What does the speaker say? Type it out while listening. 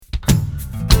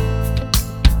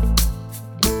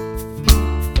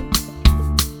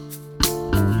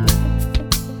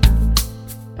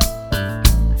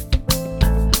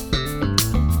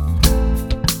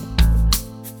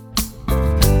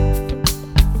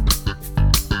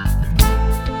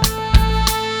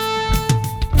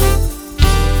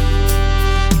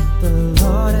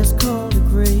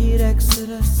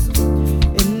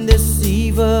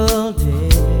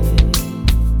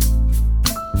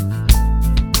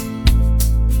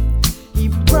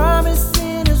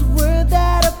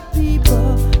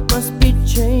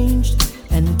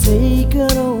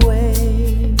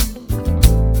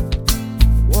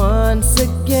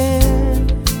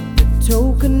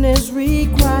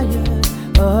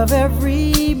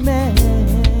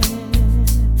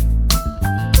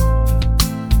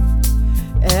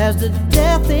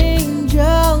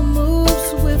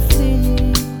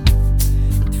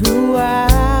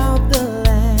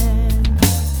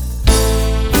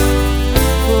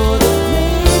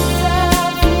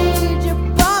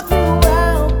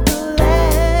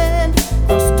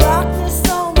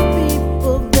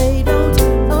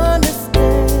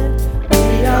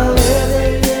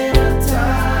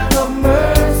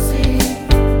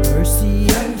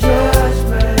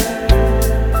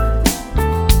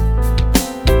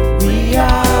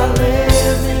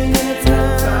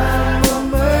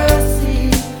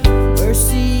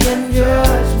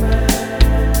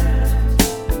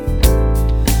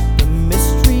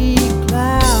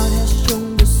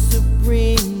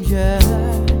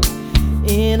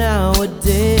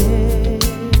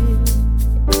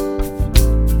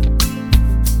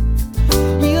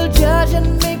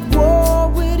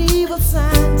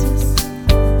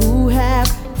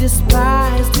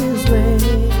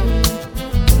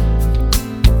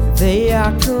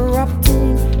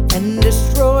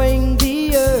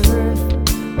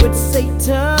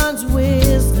Satan's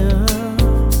wisdom.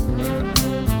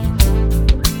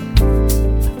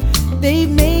 They've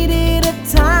made it a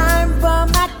time bomb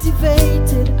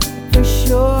activated for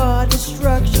sure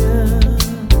destruction.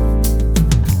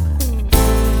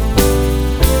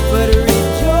 But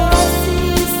rejoice,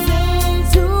 ye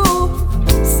saints who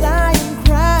sigh and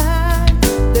cry.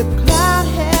 The cloud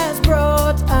has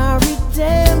brought our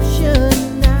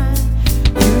redemption nigh.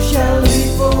 You shall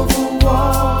leap over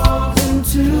walls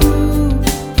into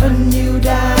a new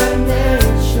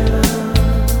dimension.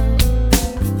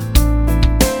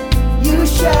 You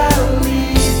shall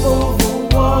leap over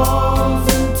walls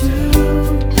into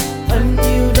a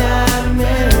new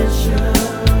dimension.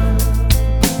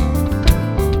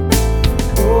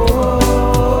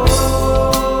 Oh,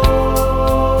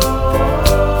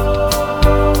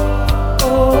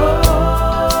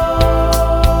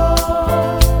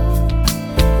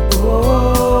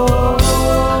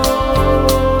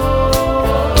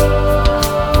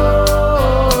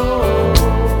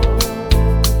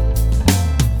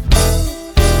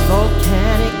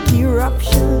 volcanic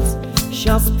eruptions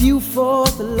shall spew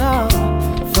forth love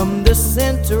from the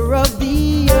center of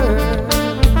the earth.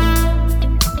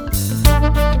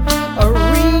 A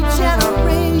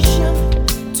regeneration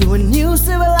to a new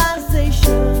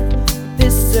civilization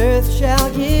this earth shall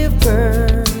give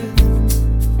birth.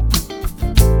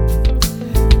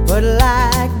 But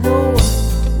like no